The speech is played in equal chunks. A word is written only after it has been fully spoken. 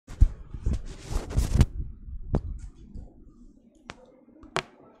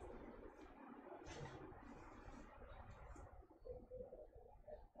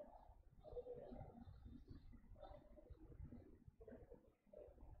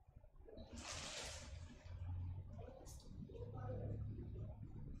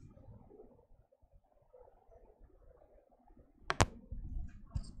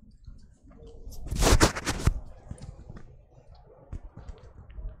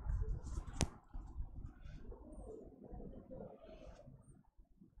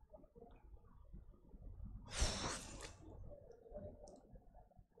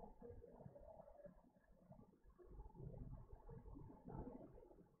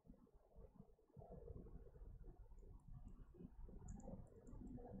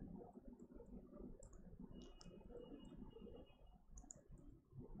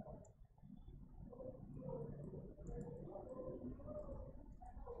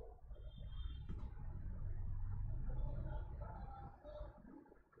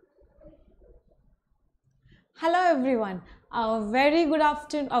everyone. A very good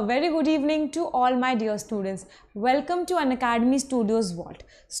afternoon, a very good evening to all my dear students. Welcome to Unacademy Studios Vault.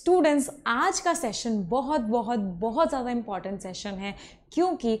 Students, आज का session बहुत ज़्यादा important session है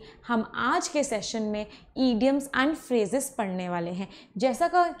क्योंकि हम आज के सेशन में ईडियम्स एंड फ्रेजेस पढ़ने वाले हैं। जैसा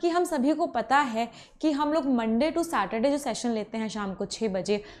कि हम सभी को पता है कि हम लोग मंडे टू सैटरडे जो सेशन लेते हैं शाम को 6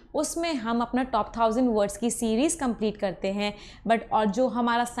 बजे, उसमें हम अपना टॉप 1000 वर्ड्स की सीरीज़ कंप्लीट करते हैं। और जो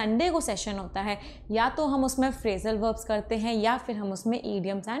हमारा संडे को सेशन होता है, या तो हम उसमें फ्रेजल वर्ब्स करते हैं या फिर हम उसमें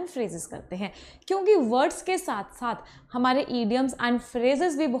ईडियम्स एंड फ्रेजेस करते हैं, क्योंकि वर्ड्स के साथ साथ हमारे ईडियम्स एंड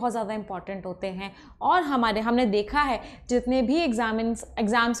फ्रेजेस भी बहुत ज़्यादा इंपॉर्टेंट होते हैं। और हमने देखा है जितने भी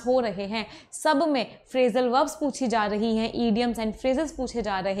एग्जाम्स हो रहे हैं सब में फ्रेजल वर्ब्स पूछी जा रही हैं, ईडियम्स एंड फ्रेजेस पूछे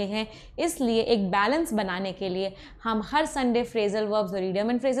जा रहे हैं। इसलिए एक बैलेंस बनाने के लिए हम हर संडे फ्रेजल वर्ब्स और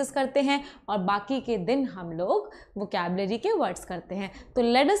ईडियम एंड फ्रेजेस करते हैं और बाकी के दिन हम लोग वोकैबुलरी के वर्ड्स करते हैं। तो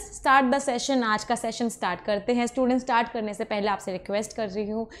let us start the session. आज का सेशन स्टार्ट करते हैं। स्टूडेंट, स्टार्ट करने से पहले आपसे रिक्वेस्ट कर रही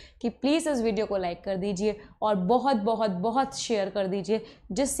हूँ कि प्लीज़ इस वीडियो को लाइक कर दीजिए और बहुत शेयर कर दीजिए,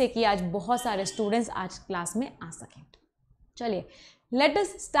 जिससे कि आज बहुत सारे स्टूडेंट्स आज क्लास में आ सकें। चलिए, let us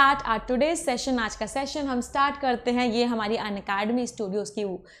start our today's session. आज का सेशन हम स्टार्ट करते हैं। ये हमारी अनअकैडमी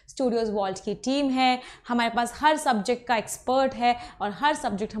स्टूडियोज़ वॉल्ट की टीम है। हमारे पास हर सब्जेक्ट का एक्सपर्ट है और हर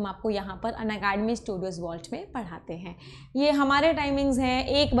सब्जेक्ट हम आपको यहाँ पर अनअकैडमी स्टूडियोज़ वॉल्ट में पढ़ाते हैं। ये हमारे टाइमिंग्स हैं।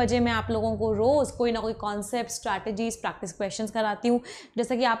 1 बजे मैं आप लोगों को रोज़ कोई ना कोई कॉन्सेप्ट, स्ट्रैटेजीज, प्रैक्टिस क्वेश्चंस कराती हूँ।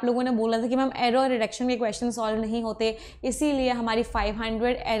 जैसा कि आप लोगों ने बोला था कि मैम एरर रिडक्शन के क्वेश्चन सॉल्व नहीं होते, इसीलिए हमारी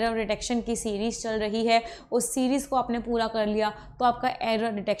 500 एरर रिडक्शन की सीरीज़ चल रही है। उस सीरीज़ को आपने पूरा कर लिया तो आपका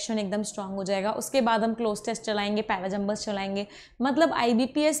एरर डिटेक्शन एकदम स्ट्रांग हो जाएगा। उसके बाद हम क्लोज टेस्ट चलाएंगे, पैराजंबर्स चलाएंगे। मतलब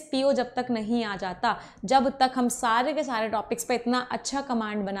IBPS PO जब तक नहीं आ जाता, जब तक हम सारे के सारे टॉपिक्स पे इतना अच्छा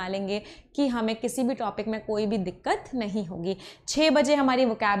कमांड बना लेंगे कि हमें किसी भी टॉपिक में कोई भी दिक्कत नहीं होगी। 6 बजे हमारी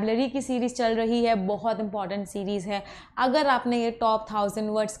वोकैबुलरी की सीरीज़ चल रही है, बहुत इंपॉर्टेंट सीरीज़ है। अगर आपने ये टॉप 1000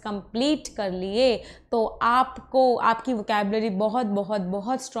 वर्ड्स कंप्लीट कर लिए तो आपकी वोकैबुलरी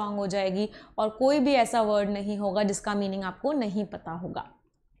बहुत स्ट्रांग हो जाएगी और कोई भी ऐसा वर्ड नहीं होगा जिसका मीनिंग आपको नहीं पता होगा।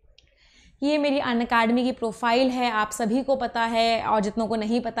 ये मेरी अनअकैडमी की प्रोफाइल है, आप सभी को पता है, और जितनों को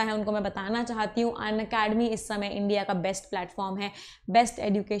नहीं पता है उनको मैं बताना चाहती हूँ। अनअकैडमी इस समय इंडिया का बेस्ट प्लेटफॉर्म है, बेस्ट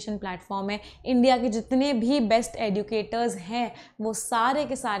एजुकेशन प्लेटफॉर्म है। इंडिया के जितने भी बेस्ट एजुकेटर्स हैं वो सारे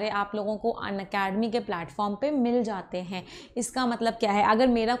के सारे आप लोगों को अनअकैडमी के प्लेटफॉर्म पे मिल जाते हैं। इसका मतलब क्या है, अगर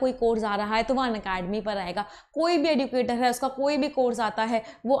मेरा कोई कोर्स आ रहा है तो वो अनअकैडमी पर आएगा। कोई भी एजुकेटर है, उसका कोई भी कोर्स आता है,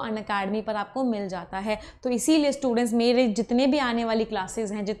 वो अनअकैडमी पर आपको मिल जाता है। तो इसीलिए स्टूडेंट्स, मेरे जितने भी आने वाली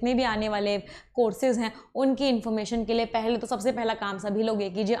क्लासेज हैं, जितने भी आने वाले कोर्सेज हैं, उनकी इन्फॉर्मेशन के लिए पहले तो सबसे पहला काम सभी लोग ये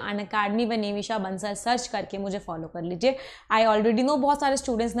कीजिए, अनअकैडमी व निमिशा बंसल सर्च करके मुझे फॉलो कर लीजिए। आई ऑलरेडी नो बहुत सारे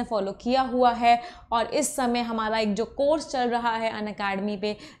स्टूडेंट्स ने फॉलो किया हुआ है। और इस समय हमारा एक जो कोर्स चल रहा है अनअकैडमी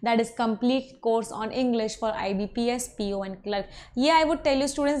पे, that is complete course on English for IBPS PO and clerk. ये I would tell you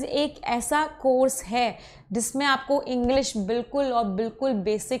students, एक ऐसा कोर्स है जिसमें आपको इंग्लिश बिल्कुल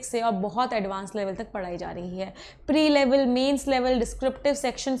बेसिक से और बहुत एडवांस लेवल तक पढ़ाई जा रही है। Pre level, mains level, descriptive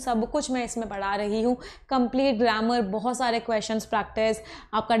section सब कुछ मैं इसमें पढ़ा रही हूँ। कंप्लीट ग्रामर, बहुत सारे क्वेश्चंस प्रैक्टिस,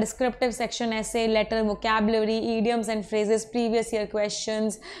 आपका डिस्क्रिप्टिव सेक्शन, ऐसे, letter, vocabulary, idioms and phrases, previous year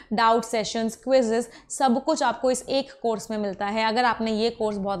questions, doubt sessions, quizzes, सब कुछ आपको इस एक कोर्स में मिलता है। अगर आपने ये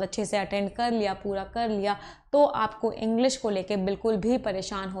कोर्स बहुत अच्छे से अटेंड कर लिया, पूरा कर लिया, तो आपको इंग्लिश को लेके बिल्कुल भी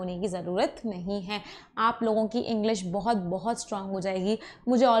परेशान होने की ज़रूरत नहीं है। आप लोगों की इंग्लिश बहुत स्ट्रांग हो जाएगी।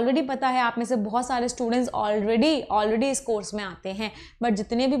 मुझे ऑलरेडी पता है आप में से बहुत सारे स्टूडेंट्स ऑलरेडी इस कोर्स में आते हैं, बट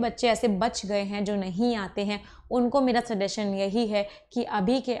जितने भी बच्चे ऐसे बच गए हैं जो नहीं आते हैं, उनको मेरा सजेशन यही है कि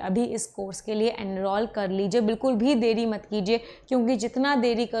अभी के अभी इस कोर्स के लिए एनरोल कर लीजिए। बिल्कुल भी देरी मत कीजिए, क्योंकि जितना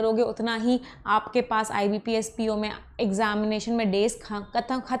देरी करोगे उतना ही आपके पास IBPS PO में एग्जामिनेशन में डेज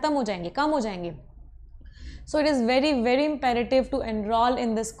ख़त्म हो जाएंगे, कम हो जाएंगे। So it is very imperative to enrol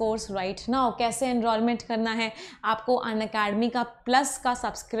in this course right now. कैसे एनरोलमेंट करना है, आपको अनअकैडमी का प्लस का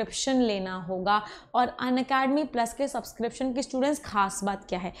सब्सक्रिप्शन लेना होगा। और अनअकैडमी प्लस के सब्सक्रिप्शन की स्टूडेंट्स खास बात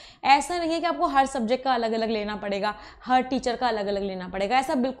क्या है, ऐसा नहीं है कि आपको हर सब्जेक्ट का अलग अलग लेना पड़ेगा, हर टीचर का अलग अलग लेना पड़ेगा,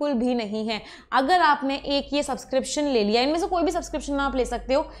 ऐसा बिल्कुल भी नहीं है। अगर आपने एक ये सब्सक्रिप्शन ले लिया, इनमें से कोई भी सब्सक्रिप्शन आप ले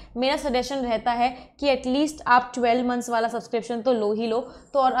सकते हो, मेरा सजेशन रहता है कि एटलीस्ट आप 12 मंथ्स वाला सब्सक्रिप्शन तो लो ही लो।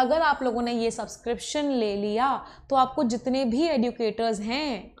 तो और अगर आप लोगों ने ये सब्सक्रिप्शन ले लिया तो आपको जितने भी एजुकेटर्स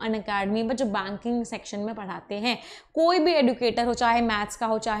हैं अनअकैडमी में जो बैंकिंग सेक्शन में पढ़ाते हैं, कोई भी एजुकेटर हो, चाहे मैथ्स का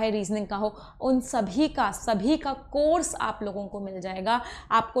हो, चाहे रीजनिंग का हो, उन सभी का कोर्स आप लोगों को मिल जाएगा।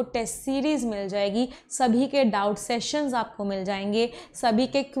 आपको टेस्ट सीरीज मिल जाएगी, सभी के डाउट सेशंस आपको मिल जाएंगे, सभी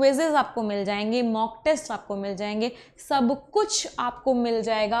के क्विजेज आपको मिल जाएंगे, मॉक टेस्ट आपको मिल जाएंगे, सब कुछ आपको मिल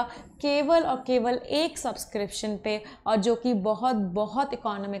जाएगा केवल और केवल एक सब्सक्रिप्शन पे, और जो कि बहुत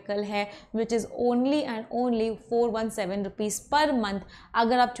इकोनॉमिकल है, which is only and only 417 rupees per month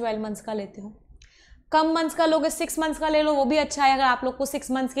अगर आप 12 मंथ्स का लेते हो। कम मंथ्स का लोगे 6 मंथ्स का ले लो, वो भी अच्छा है। अगर आप लोग को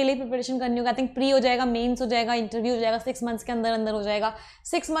 6 मंथ्स के लिए प्रिपरेशन करनी होगा, आई थिंक प्री हो जाएगा, मेंस हो जाएगा, इंटरव्यू हो जाएगा, 6 मंथ्स के अंदर अंदर हो जाएगा।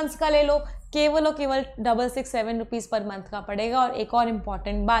 6 मंथ्स का ले लो, केवल और केवल 667 रुपीज़ पर मंथ का पड़ेगा। और एक और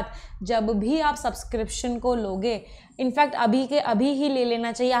इम्पॉर्टेंट बात, जब भी आप सब्सक्रिप्शन को लोगे, इनफैक्ट अभी के अभी ही ले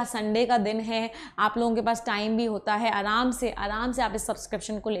लेना चाहिए। आज संडे का दिन है, आप लोगों के पास टाइम भी होता है, आराम से आप इस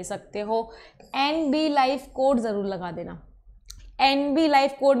सब्सक्रिप्शन को ले सकते हो। NB लाइफ कोड ज़रूर लगा देना। NB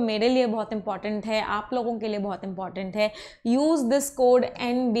लाइफ कोड मेरे लिए बहुत इंपॉर्टेंट है, आप लोगों के लिए बहुत इंपॉर्टेंट है। Use this code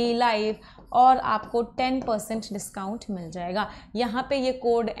NB life और आपको 10% डिस्काउंट मिल जाएगा। यहाँ पे ये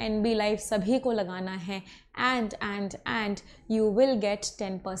कोड NB लाइफ सभी को लगाना है and you will get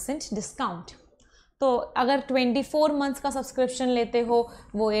 10% discount. तो अगर 24 मंथ्स का सब्सक्रिप्शन लेते हो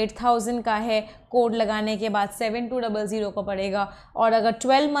वो 8000 का है, कोड लगाने के बाद 7200 का पड़ेगा। और अगर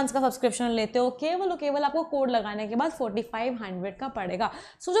 12 मंथ्स का सब्सक्रिप्शन लेते हो केवल आपको कोड लगाने के बाद 4500 का पड़ेगा।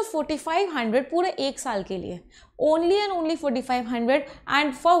 सो जो 4500 पूरे एक साल के लिए, only and only 4500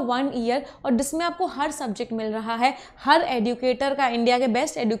 and for 1 year, और जिसमें आपको हर सब्जेक्ट मिल रहा है, हर एडुकेटर का, इंडिया के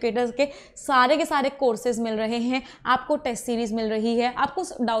बेस्ट एडुकेटर्स के सारे कोर्सेज मिल रहे हैं, आपको टेस्ट सीरीज मिल रही है, आपको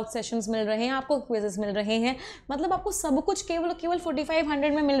डाउट सेशंस मिल रहे हैं, आपको क्विजेस मिल रहे हैं, मतलब आपको सब कुछ केवल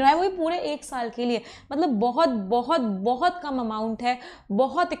 4500 में मिल रहा है, वही पूरे एक साल के लिए। मतलब बहुत बहुत बहुत कम अमाउंट है,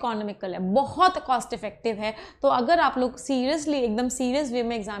 बहुत इकोनॉमिकल है, बहुत कॉस्ट इफेक्टिव है। तो अगर आप लोग सीरियसली एकदम सीरियस वे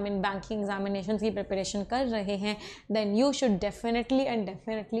में बैंकिंग एग्जामिनेशन की प्रिपरेशन कर रहे हैं, then you should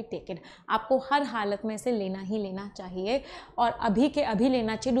definitely take it. आपको हर हालत में इसे लेना ही लेना चाहिए और अभी के अभी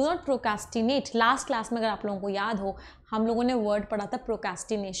लेना चाहिए। Do not procrastinate. Last class में अगर आप लोगों को याद हो, हम लोगों ने वर्ड पढ़ा था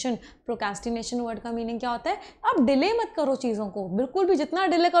प्रोक्रास्टिनेशन वर्ड का मीनिंग क्या होता है? आप डिले मत करो चीज़ों को, बिल्कुल भी। जितना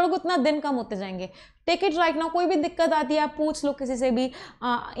डिले करोगे उतना दिन कम होते जाएंगे। Take it right now. कोई भी दिक्कत आती है आप पूछ लो किसी से भी,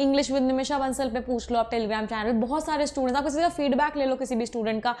 इंग्लिश विद निमिशा बंसल पे पूछ लो, आप टेलीग्राम चैनल, बहुत सारे स्टूडेंट्स, आप किसी का फीडबैक ले लो किसी भी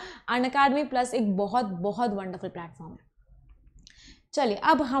स्टूडेंट का। अनअकैडमी प्लस एक बहुत बहुत वंडरफुल प्लेटफॉर्म है। चलिए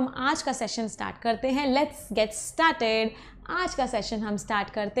अब हम आज का सेशन स्टार्ट करते हैं। Let's get started. आज का सेशन हम स्टार्ट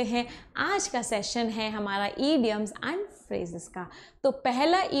करते हैं। आज का सेशन है हमारा ईडियम्स एंड फ्रेजेस का। तो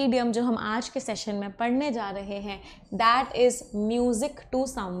पहला ईडियम जो हम आज के सेशन में पढ़ने जा रहे हैं, that is music to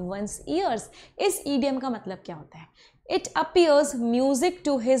someone's years. इस ईडियम का मतलब क्या होता है? It appears music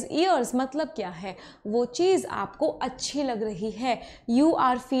to his years. मतलब क्या है? वो चीज़ आपको अच्छी लग रही है, यू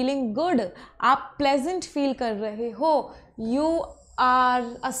आर फीलिंग गुड, आप प्लेजेंट फील कर रहे हो, you are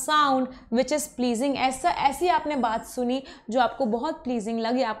a sound which is pleasing. ऐसी आपने बात सुनी जो आपको बहुत प्लीजिंग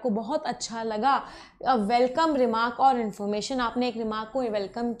लगी, आपको बहुत अच्छा लगा। वेलकम रिमार्क और इन्फॉर्मेशन, आपने एक रिमार्क को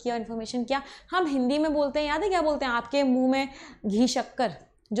वेलकम किया, इन्फॉर्मेशन किया। हम हिंदी में बोलते हैं, याद है क्या बोलते हैं? आपके मुंह में घी शक्कर,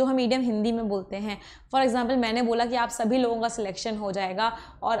 जो हम मीडियम हिंदी में बोलते हैं। फॉर एग्जांपल मैंने बोला कि आप सभी लोगों का सिलेक्शन हो जाएगा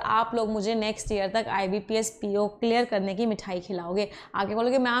और आप लोग मुझे नेक्स्ट ईयर तक IBPS PO क्लियर करने की मिठाई खिलाओगे। आगे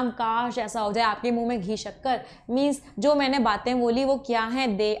बोलोगे मैम काश ऐसा हो जाए, आपके मुंह में घी शक्कर। मीन्स जो मैंने बातें बोली वो क्या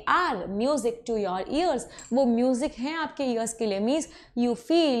हैं? They R music to your ears. वो म्यूजिक हैं आपके ईयर्स के लिए। Means you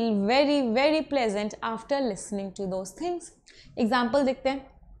feel very very pleasant after listening to those things. Example देखते हैं।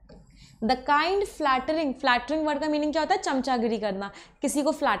 The kind flattering. Flattering word का मीनिंग क्या होता है? चमचागिरी करना, किसी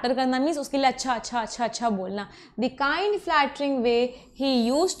को फ्लैटर करना, मीन्स उसके लिए अच्छा बोलना। The kind flattering way he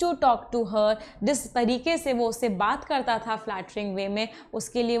use to talk to her. जिस तरीके से वो उससे बात करता था फ्लैटरिंग वे में,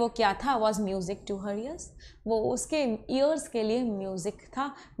 उसके लिए वो क्या था? Was music to her years. वो उसके ईयर्स के लिए म्यूजिक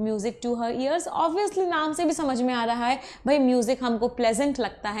था, music to her years. Obviously नाम से भी समझ में आ रहा है भाई, म्यूजिक हमको प्लेजेंट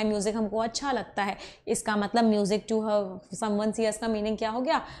लगता है, म्यूजिक हमको अच्छा लगता है। इसका मतलब music to her someone's years का मीनिंग क्या हो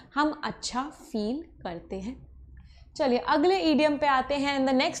गया? हम अच्छा फील करते हैं। चलिए अगले ईडियम पे आते हैं। The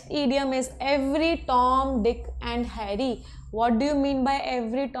next idiom is every Tom Dick and Harry. What do you mean by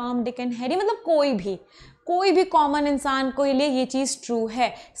every Tom Dick and Harry? मतलब कोई भी कॉमन इंसान के लिए ये चीज़ ट्रू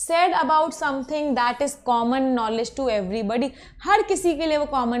है। Said about something that is common knowledge to everybody. हर किसी के लिए वो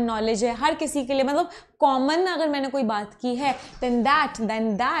कॉमन नॉलेज है, हर किसी के लिए, मतलब कॉमन अगर मैंने कोई बात की है then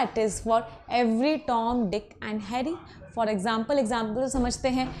that is for every Tom Dick and Harry. For example समझते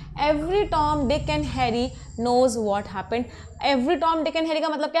हैं। Every Tom Dick and Harry knows what happened. Every Tom Dick and Harry का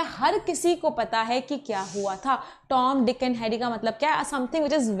मतलब क्या? हर किसी को पता है कि क्या हुआ था। टॉम डिक एंड हैरी का मतलब क्या? Something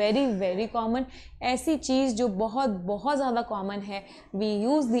which is very very common. ऐसी चीज़ जो बहुत बहुत ज़्यादा कॉमन है। We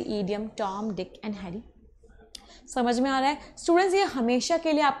use the idiom Tom Dick and Harry. समझ में आ रहा है स्टूडेंट्स? ये हमेशा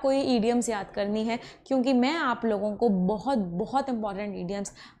के लिए आपको ये ईडियम्स याद करनी है, क्योंकि मैं आप लोगों को बहुत बहुत इंपॉर्टेंट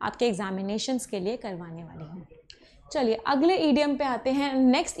ईडियम्स आपके एग्जामिनेशंस के लिए करवाने वाली हूँ। चलिए अगले ईडियम पे आते हैं।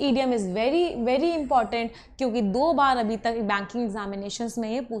 Next idiom is very very important, क्योंकि 2 बार अभी तक बैंकिंग एग्जामिनेशंस में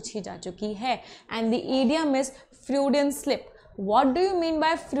ये पूछी जा चुकी है। And the idiom is फ्रूडियन slip. What do you mean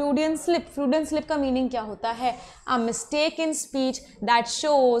by फ्रूडियन slip? फ्रूडियन slip का मीनिंग क्या होता है? A mistake in speech that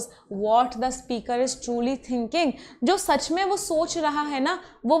shows what the speaker is truly thinking. जो सच में वो सोच रहा है ना,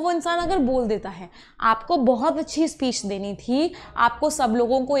 वो इंसान अगर बोल देता है। आपको बहुत अच्छी स्पीच देनी थी, आपको सब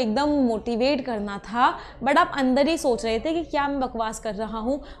लोगों को एकदम मोटिवेट करना था, बट आप अंदर ही सोच रहे थे कि क्या मैं बकवास कर रहा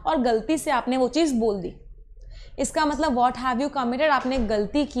हूँ, और गलती से आपने वो चीज़ बोल दी। इसका मतलब व्हाट हैव यू कमिटेड, आपने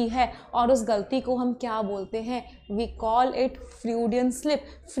गलती की है, और उस गलती को हम क्या बोलते हैं? We call it फ्रूडियन slip.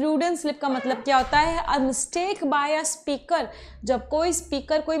 फ्रूडियन slip का मतलब क्या होता है? A mistake by a speaker. जब कोई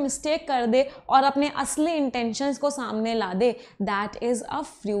स्पीकर कोई मिस्टेक कर दे और अपने असली इंटेंशंस को सामने ला दे, that is a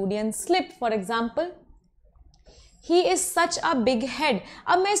फ्रूडियन slip. For example, he is such a big head.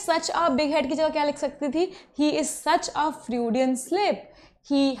 अब मैं सच अ बिग हेड की जगह क्या लिख सकती थी? He is such a फ्रूडियन slip.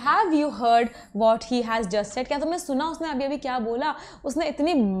 He have you heard what he has just said? क्या तुमने सुना उसने अभी अभी क्या बोला? उसने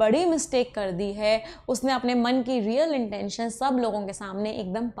इतनी बड़ी मिस्टेक कर दी है, उसने अपने मन की रियल इंटेंशन सब लोगों के सामने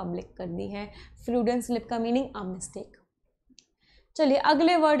एकदम पब्लिक कर दी है। फ्रूडियन स्लिप का मीनिंग अ मिस्टेक। चलिए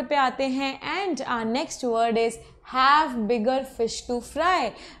अगले वर्ड पे आते हैं, and our next word is have bigger fish to fry.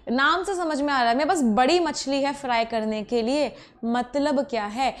 नाम से समझ में आ रहा है, मेरे पास बड़ी मछली है फ्राई करने के लिए। मतलब क्या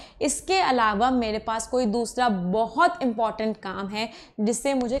है? इसके अलावा मेरे पास कोई दूसरा बहुत इंपॉर्टेंट काम है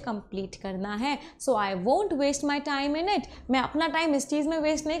जिसे मुझे कंप्लीट करना है। सो I won't waste my time in it. मैं अपना टाइम इस चीज़ में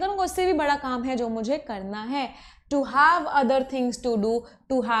वेस्ट नहीं करूँगा, उससे भी बड़ा काम है जो मुझे करना है। To have other things to do,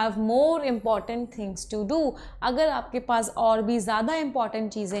 to have more important things to do. अगर आपके पास और भी ज़्यादा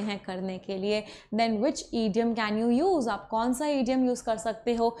इंपॉर्टेंट चीज़ें हैं करने के लिए, then which idiom can you use? आप कौन सा ईडियम यूज़ कर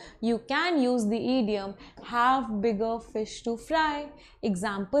सकते हो? You can use the idiom have bigger fish to fry.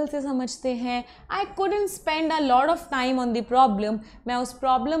 Example से समझते हैं। I couldn't spend a lot of time on the problem. मैं उस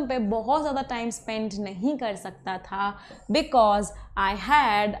प्रॉब्लम पे बहुत ज़्यादा टाइम स्पेंड नहीं कर सकता था, because I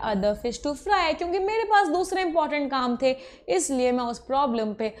had other fish to fry. क्योंकि मेरे पास दूसरे इंपॉर्टेंट काम थे, इसलिए मैं उस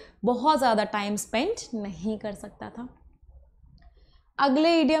प्रॉब्लम पे बहुत ज़्यादा टाइम स्पेंड नहीं कर सकता था। अगले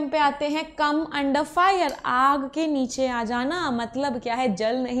इडियम पे आते हैं, कम अंडर फायर। आग के नीचे आ जाना। मतलब क्या है?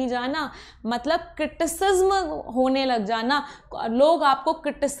 जल नहीं जाना, मतलब क्रिटिसिज्म होने लग जाना। लोग आपको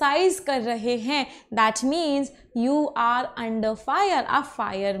क्रिटिसाइज कर रहे हैं, that means you are under fire. आप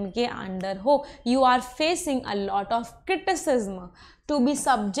फायर के अंडर हो, you are facing a lot of criticism. To be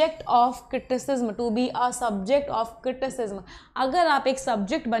subject of criticism, to be a subject of criticism. अगर आप एक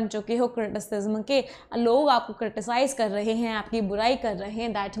सब्जेक्ट बन चुके हो क्रिटिसिज्म के, लोग आपको क्रिटिसाइज कर रहे हैं, आपकी बुराई कर रहे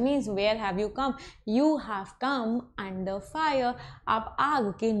हैं, that means where have you come? You have come under fire. आप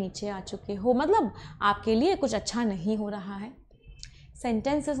आग के नीचे आ चुके हो, मतलब आपके लिए कुछ अच्छा नहीं हो रहा है।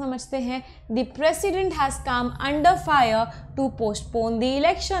 सेंटेंस से समझते हैं। The president has come under fire to postpone the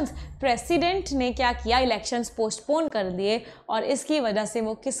elections. President ने क्या किया? इलेक्शंस पोस्टपोन कर दिए, और इसकी वजह से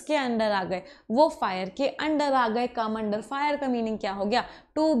वो किसके अंडर आ गए? वो फायर के अंडर आ गए। कम अंडर फायर का मीनिंग क्या हो गया?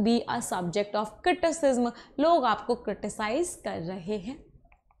 To be a subject of criticism. लोग आपको क्रिटिसाइज कर रहे हैं।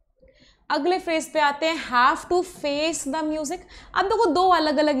 अगले फ्रेज पे आते हैं, have to face the music. अब देखो दो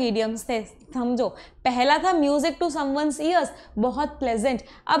अलग अलग इडियम्स थे, समझो। पहला था म्यूजिक टू समवन्स ईयर्स, बहुत प्लेजेंट।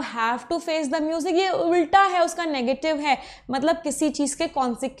 अब have to face the music, ये उल्टा है, उसका नेगेटिव है। मतलब किसी चीज़ के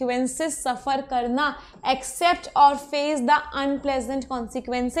कॉन्सिक्वेंसेस सफ़र करना। एक्सेप्ट और फेस द अनप्लेजेंट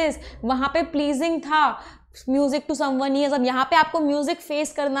कॉन्सिक्वेंसेस। वहाँ पे प्लीजिंग था म्यूजिक टू समवन ईयर्स, अब यहाँ पे आपको म्यूजिक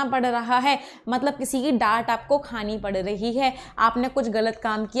फेस करना पड़ रहा है, मतलब किसी की डांट आपको खानी पड़ रही है। आपने कुछ गलत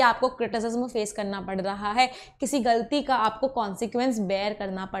काम किया, आपको क्रिटिसिज्म फेस करना पड़ रहा है, किसी गलती का आपको कॉन्सिक्वेंस बेयर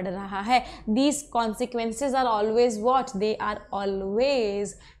करना पड़ रहा है। These consequences are always what? They are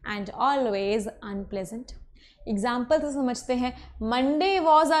always and always unpleasant. Example से समझते हैं। Monday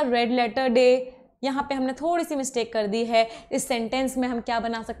was a red letter day. यहाँ पे हमने थोड़ी सी मिस्टेक कर दी है। इस सेंटेंस में हम क्या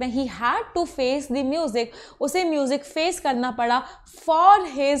बना सकते हैं? He had to face the music. उसे म्यूजिक फेस करना पड़ा for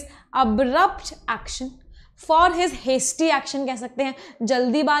his abrupt action, for his hasty action कह सकते हैं।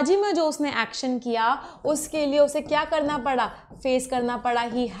 जल्दीबाजी में जो उसने एक्शन किया, उसके लिए उसे क्या करना पड़ा? फेस करना पड़ा।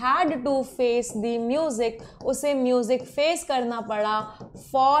 He had to face the music. उसे म्यूजिक फेस करना पड़ा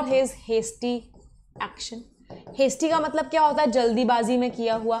for his hasty action. Hasty का मतलब क्या होता है? जल्दीबाजी में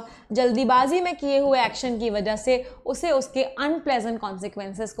किया हुआ। जल्दीबाजी में किए हुए एक्शन की वजह से उसे उसके अनप्लेजेंट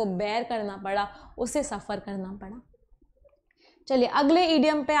कॉन्सिक्वेंसेस को बेयर करना पड़ा, उसे सफ़र करना पड़ा। चलिए अगले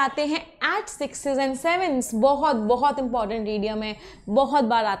ईडियम पे आते हैं, एट सिक्सेस एंड सेवन्स। बहुत बहुत इंपॉर्टेंट ईडियम है, बहुत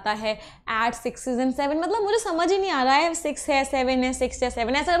बार आता है। एट सिक्सेस एंड सेवन मतलब मुझे समझ ही नहीं आ रहा है, 6 है 7 है 6 है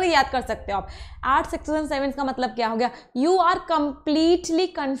 7, ऐसा करके याद कर सकते हो आप। एट सिक्सेस एंड सेवन का मतलब क्या हो गया? You are completely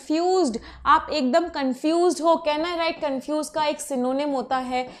confused. आप एकदम कंफ्यूज्ड हो। Can I right? कंफ्यूज का एक सिनोनिम होता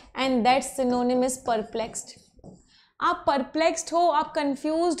है, and that synonym is perplexed. आप परप्लेक्स्ड हो, आप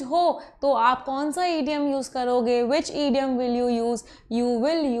कंफ्यूज्ड हो, तो आप कौन सा ईडियम यूज करोगे? विच idiom will you use? You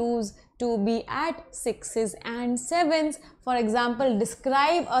will use to be at 6s and 7s. For example,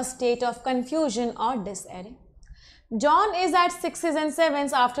 describe a state of confusion or disarray. John is at 6s and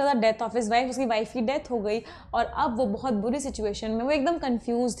 7s after the death of his wife. उसकी wife की death हो गई और अब वो बहुत बुरी situation में, वो एकदम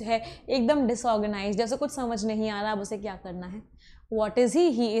कंफ्यूज्ड है, एकदम डिसऑर्गेनाइज्ड, जैसे कुछ समझ नहीं आ रहा अब उसे क्या करना है. What is he?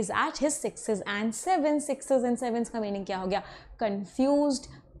 He is at his 6s and 7s. 6s and 7s का मीनिंग क्या हो गया?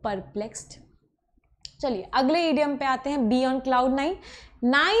 Confused, perplexed. चलिए अगले ईडियम पे आते हैं. Be on cloud 9.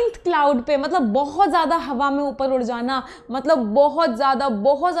 9th cloud पे मतलब बहुत ज़्यादा हवा में ऊपर उड़ जाना, मतलब बहुत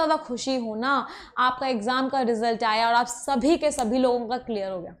ज़्यादा खुशी होना. आपका एग्जाम का रिजल्ट आया और आप सभी के सभी लोगों का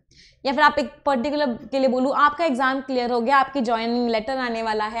क्लियर हो गया, या फिर आप एक पर्टिकुलर के लिए बोलूँ, आपका एग्जाम क्लियर हो गया, आपकी ज्वाइनिंग लेटर आने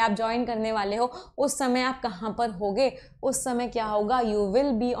वाला है, आप ज्वाइन करने वाले हो. उस समय आप कहाँ पर होगे? उस समय क्या होगा? You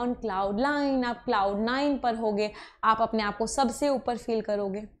will be on cloud 9. आप क्लाउड 9 पर होगे, आप अपने आप को सबसे ऊपर फील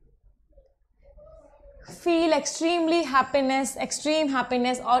करोगे. Feel extremely happiness, extreme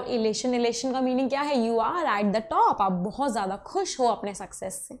happiness और इलेशन. इलेशन का मीनिंग क्या है? You are at the top, आप बहुत ज़्यादा खुश हो अपने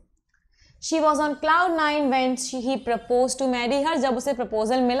सक्सेस से. She was on cloud 9 when he propose to marry her. जब उसे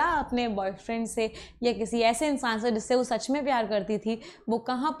प्रपोजल मिला अपने बॉयफ्रेंड से या किसी ऐसे इंसान से जिससे वो सच में प्यार करती थी, वो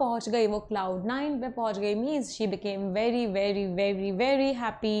कहाँ पहुँच गई? वो क्लाउड 9 पे पहुँच गई. Means she became very very very very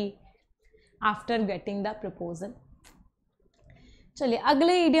happy after getting the proposal. चलिए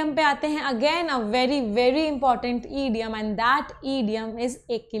अगले ईडियम पे आते हैं. Again a very very important idiom and that idiom is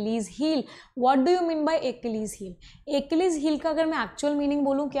एक्किलीज heal. What do you mean by एक्किलीज heal? एक्किलीज heal का अगर मैं actual meaning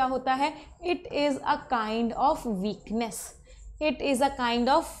बोलूँ क्या होता है? It is a kind of weakness, it is a kind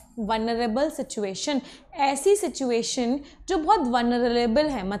of vulnerable situation. ऐसी situation जो बहुत वनरेबल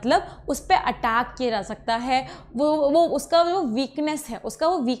है, मतलब उस पर अटैक किया जा सकता है, वो उसका वो वीकनेस है, उसका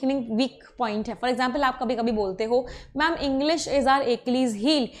वो वीक पॉइंट है. फॉर एग्जाम्पल आप कभी कभी बोलते हो ma'am English is are Achilles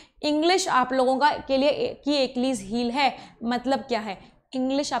heal. English आप लोगों का के लिए की एक्लीज हील है. मतलब क्या है?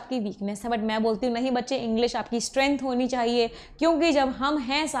 इंग्लिश आपकी वीकनेस है. बट मैं बोलती हूँ नहीं बच्चे, इंग्लिश आपकी स्ट्रेंथ होनी चाहिए, क्योंकि जब हम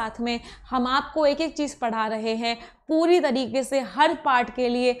हैं साथ में, हम आपको एक एक चीज़ पढ़ा रहे हैं पूरी तरीके से, हर पार्ट के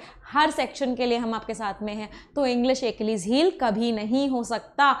लिए, हर सेक्शन के लिए हम आपके साथ में हैं, तो इंग्लिश एक्लीज हील कभी नहीं हो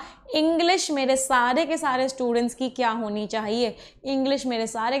सकता. इंग्लिश मेरे सारे के सारे स्टूडेंट्स की क्या होनी चाहिए? इंग्लिश मेरे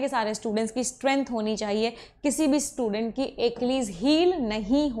सारे के सारे स्टूडेंट्स की स्ट्रेंथ होनी चाहिए, किसी भी स्टूडेंट की एक्लीज हील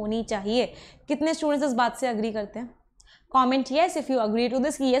नहीं होनी चाहिए. कितने स्टूडेंट्स इस बात से अग्री करते हैं? Comment yes if you agree to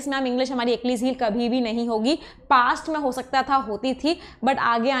this कि येस मैम इंग्लिश हमारी एक्लीज हील कभी भी नहीं होगी. पास्ट में हो सकता था, होती थी, बट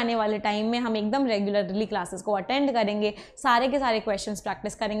आगे आने वाले टाइम में हम एकदम रेगुलरली क्लासेस को अटेंड करेंगे, सारे के सारे क्वेश्चंस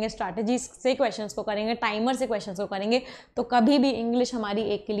प्रैक्टिस करेंगे, स्ट्रैटेजी से क्वेश्चंस को करेंगे, टाइमर से क्वेश्चंस को करेंगे, तो कभी भी इंग्लिश हमारी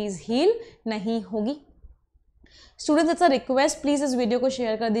एक्लीज हील नहीं होगी. Students it's a request, please इस वीडियो को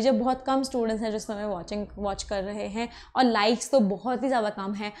शेयर कर दीजिए. बहुत कम स्टूडेंट्स हैं जिस समय वॉच कर रहे हैं और लाइक्स तो बहुत ही ज़्यादा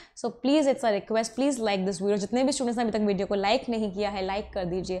कम है. So please it's a request, please like this video. जितने भी स्टूडेंट्स ने अभी तक वीडियो को लाइक नहीं किया है, लाइक कर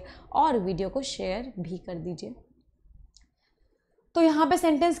दीजिए और वीडियो को शेयर भी कर दीजिए. तो यहाँ पे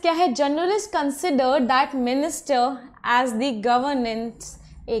सेंटेंस क्या है? Journalist consider that minister as the governance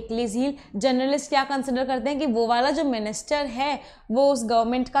Achilles heal. Journalist क्या कंसिडर करते हैं कि वो वाला जो मिनिस्टर है वो उस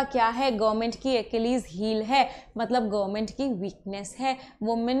गवर्नमेंट का क्या है? गवर्नमेंट की एक्लीज हील है, मतलब गवर्नमेंट की वीकनेस है.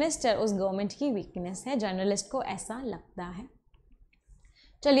 वो मिनिस्टर उस गवर्नमेंट की वीकनेस है, जर्नलिस्ट को ऐसा लगता है.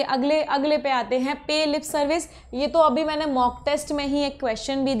 चलिए अगले पे आते हैं. पे लिप सर्विस. ये तो अभी मैंने मॉक टेस्ट में ही एक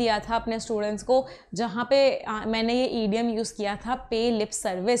क्वेश्चन भी दिया था अपने स्टूडेंट्स को, जहाँ पे मैंने ये ईडियम यूज़ किया था, पे लिप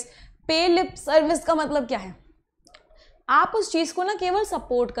सर्विस. पे लिप सर्विस का मतलब क्या है? आप उस चीज़ को ना केवल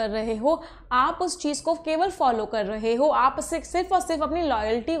सपोर्ट कर रहे हो, आप उस चीज़ को केवल फॉलो कर रहे हो, आप सिर्फ और सिर्फ अपनी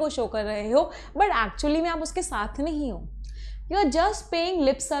लॉयल्टी को शो कर रहे हो, बट एक्चुअली में आप उसके साथ नहीं हो. You are just paying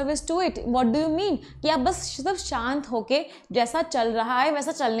lip service to it. What do you mean? कि आप बस सिर्फ शांत होके जैसा चल रहा है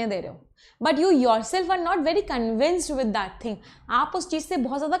वैसा चलने दे रहे हो, but you your self are not very convinced with that thing. आप उस चीज़ से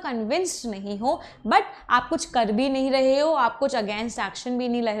बहुत ज़्यादा कन्विंस्ड नहीं हो, बट आप कुछ कर भी नहीं रहे हो, आप कुछ अगेंस्ट एक्शन भी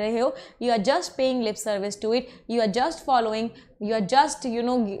नहीं ले रहे हो. You are just paying lip service to it, you are just following, you are just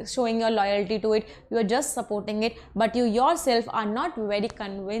showing your loyalty to it, you are just supporting it, but you yourself are not very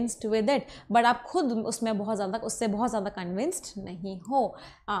convinced with it. but आप खुद उससे बहुत ज़्यादा convinced नहीं हो.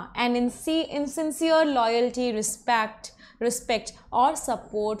 and insincere loyalty, respect और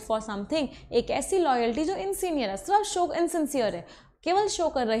support for something. एक ऐसी loyalty जो insincere है, सिर्फ शो insincere है, केवल शो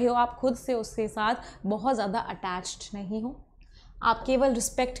कर रहे हो, आप खुद से उसके साथ बहुत ज़्यादा attached नहीं हो. आप केवल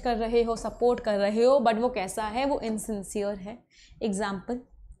रिस्पेक्ट कर रहे हो, सपोर्ट कर रहे हो, बट वो कैसा है? वो इनसिंसियर है. Example,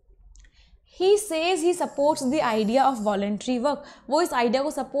 he says he supports the idea of voluntary work, वो उस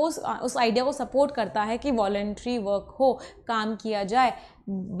आइडिया को सपोर्ट करता है कि वॉलेंट्री वर्क हो, काम किया जाए,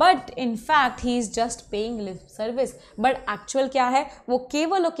 but in fact he is just paying lip service, but actual क्या है, वो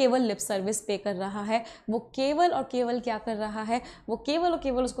केवल और केवल लिप सर्विस पे कर रहा है, वो केवल और केवल क्या कर रहा है, वो केवल और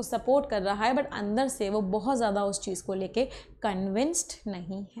केवल उसको सपोर्ट कर रहा है, बट अंदर से वो बहुत ज़्यादा उस चीज़ को लेके कन्विंस्ड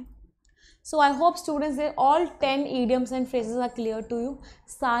नहीं है। सो I hope students they all 10 idioms and phrases are clear to you.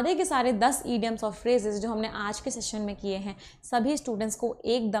 सारे के सारे 10 idioms और phrases जो हमने आज के सेशन में किए हैं, सभी स्टूडेंट्स को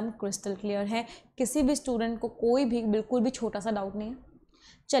एकदम क्रिस्टल क्लियर है, किसी भी स्टूडेंट को कोई भी बिल्कुल भी छोटा सा डाउट नहीं है।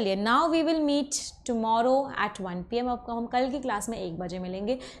 चलिए, now we will meet tomorrow at 1 PM। आपको हम कल की क्लास में 1 बजे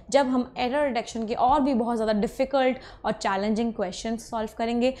मिलेंगे, जब हम एरर डिटेक्शन के और भी बहुत ज़्यादा डिफ़िकल्ट और चैलेंजिंग क्वेश्चन सॉल्व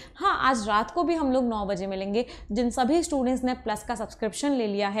करेंगे। हाँ, आज रात को भी हम लोग 9 बजे मिलेंगे। जिन सभी स्टूडेंट्स ने प्लस का सब्सक्रिप्शन ले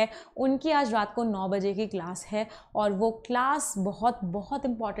लिया है, उनकी आज रात को 9 बजे की क्लास है, और वो क्लास बहुत बहुत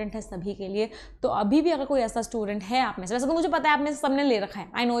इंपॉर्टेंट है सभी के लिए। तो अभी भी अगर कोई ऐसा स्टूडेंट है आप में से, वैसे तो मुझे पता है आप में से सबने ले रखा है,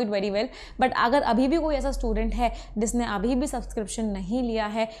 I know it very well, but अगर अभी भी कोई ऐसा स्टूडेंट है जिसने अभी भी सब्सक्रिप्शन नहीं लिया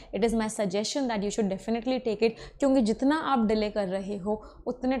है, it is my suggestion that you should definitely take it, क्योंकि जितना आप डिले कर रहे हो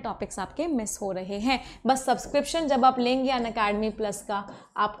उतने टॉपिक्स आपके मिस हो रहे हैं। बस सब्सक्रिप्शन जब आप लेंगे अनअकैडमी प्लस का,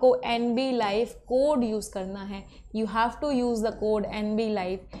 आपको NB लाइफ कोड यूज़ करना है। You have to use the code NB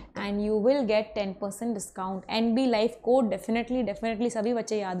life and you will get 10% discount. NB life code definitely सभी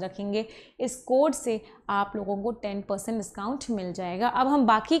बच्चे याद रखेंगे, इस कोड से आप लोगों को 10% डिस्काउंट मिल जाएगा। अब हम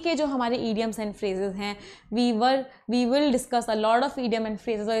बाकी के जो हमारे idioms एंड phrases हैं, we will discuss a lot of idiom and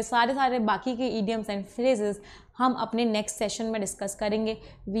phrases, और ये सारे बाकी के idioms एंड phrases हम अपने नेक्स्ट सेशन में डिस्कस करेंगे।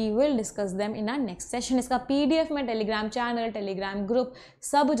 We will discuss them in are next session. इसका PDF मैं टेलीग्राम चैनल, टेलीग्राम ग्रुप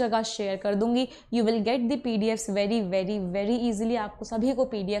सब जगह शेयर कर दूंगी। You will get the PDFs very easily, आपको सभी को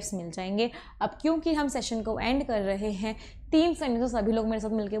PDFs मिल जाएंगे। अब क्योंकि हम सेशन को एंड कर रहे हैं, 3 सेंटेंसेस सभी लोग मेरे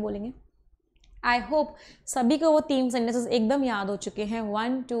साथ मिलकर बोलेंगे। आई होप सभी को वो 3 सेंटेंसेस एकदम याद हो चुके हैं।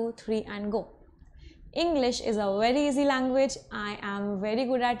 1 2 3 and go. English is a very easy language, I am very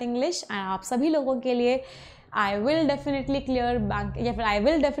good at English, and आप सभी लोगों के लिए I will definitely clear bank, या फिर I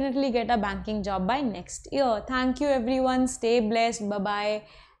will definitely get a banking job by next year. Thank you everyone, stay blessed, bye bye,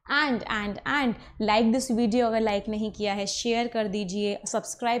 and like this video अगर like नहीं किया है शेयर कर दीजिए,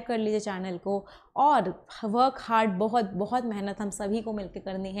 सब्सक्राइब कर लीजिए चैनल को, और वर्क हार्ड, बहुत बहुत मेहनत हम सभी को मिलकर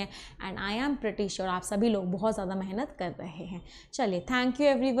करनी है, and I am pretty sure आप सभी लोग बहुत ज़्यादा मेहनत कर रहे हैं। चलिए, thank you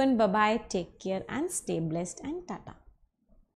everyone, bye bye, take care and stay blessed and Tata.